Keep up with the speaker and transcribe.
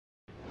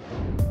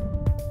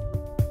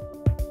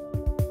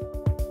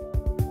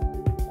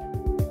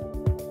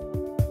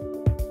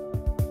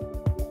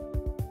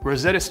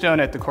Rosetta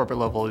Stone at the corporate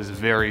level is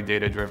very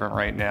data-driven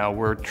right now.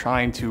 We're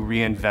trying to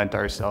reinvent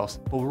ourselves,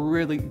 but we're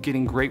really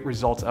getting great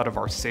results out of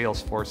our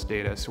Salesforce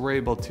data. So we're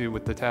able to,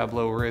 with the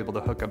Tableau, we're able to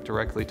hook up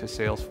directly to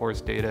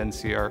Salesforce data and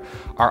see our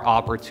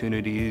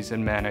opportunities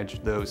and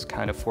manage those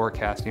kind of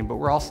forecasting. But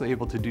we're also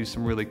able to do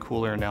some really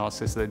cooler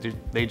analysis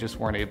that they just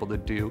weren't able to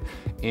do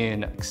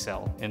in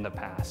Excel in the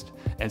past.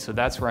 And so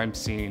that's where I'm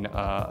seeing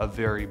a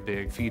very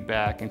big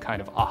feedback and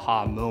kind of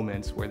aha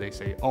moments where they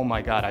say, oh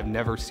my God, I've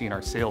never seen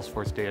our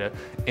Salesforce data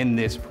in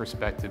this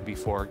perspective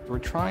before. We're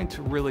trying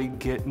to really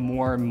get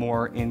more and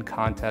more in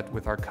contact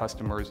with our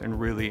customers and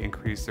really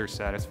increase their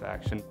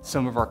satisfaction.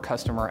 Some of our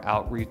customer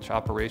outreach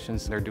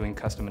operations, they're doing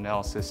custom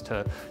analysis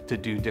to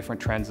do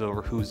different trends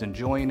over who's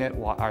enjoying it.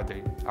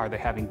 Are they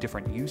having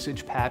different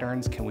usage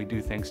patterns? Can we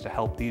do things to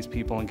help these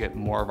people and get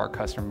more of our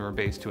customer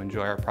base to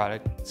enjoy our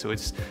product? So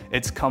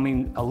it's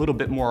coming a little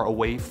bit more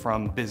away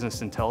from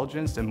business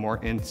intelligence and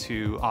more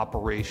into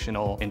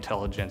operational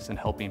intelligence and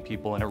helping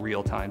people in a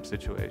real-time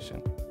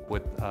situation.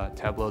 With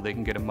Tableau, they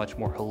can get a much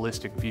more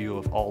holistic view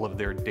of all of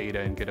their data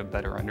and get a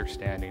better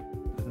understanding.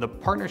 The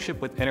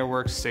partnership with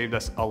InterWorks saved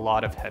us a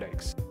lot of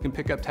headaches. You can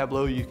pick up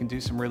Tableau, you can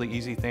do some really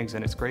easy things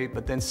and it's great,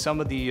 but then some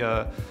of the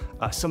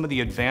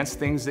advanced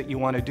things that you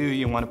want to do,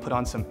 you want to put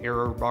on some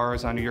error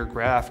bars onto your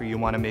graph, or you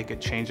want to make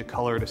it change a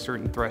color at a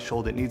certain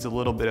threshold, it needs a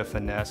little bit of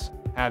finesse.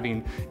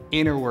 Having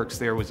InterWorks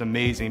there was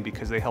amazing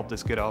because they helped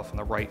us get off on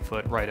the right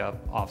foot right up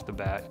off the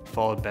bat.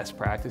 Followed best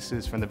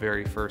practices from the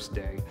very first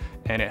day,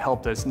 and it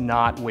helped us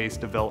not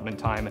waste development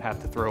time and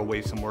have to throw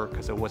away some work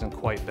because it wasn't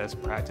quite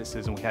best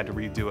practices and we had to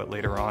redo it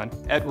later on.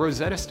 At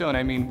Rosetta Stone,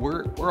 I mean,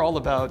 we're all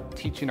about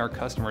teaching our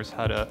customers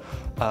how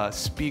to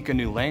speak a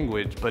new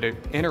language, but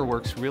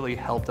InterWorks really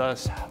helped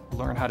us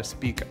learn how to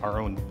speak our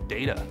own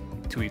data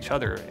to each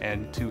other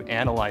and to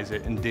analyze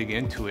it and dig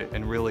into it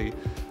and really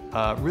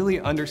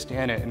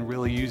understand it and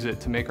really use it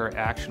to make our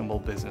actionable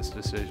business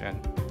decision.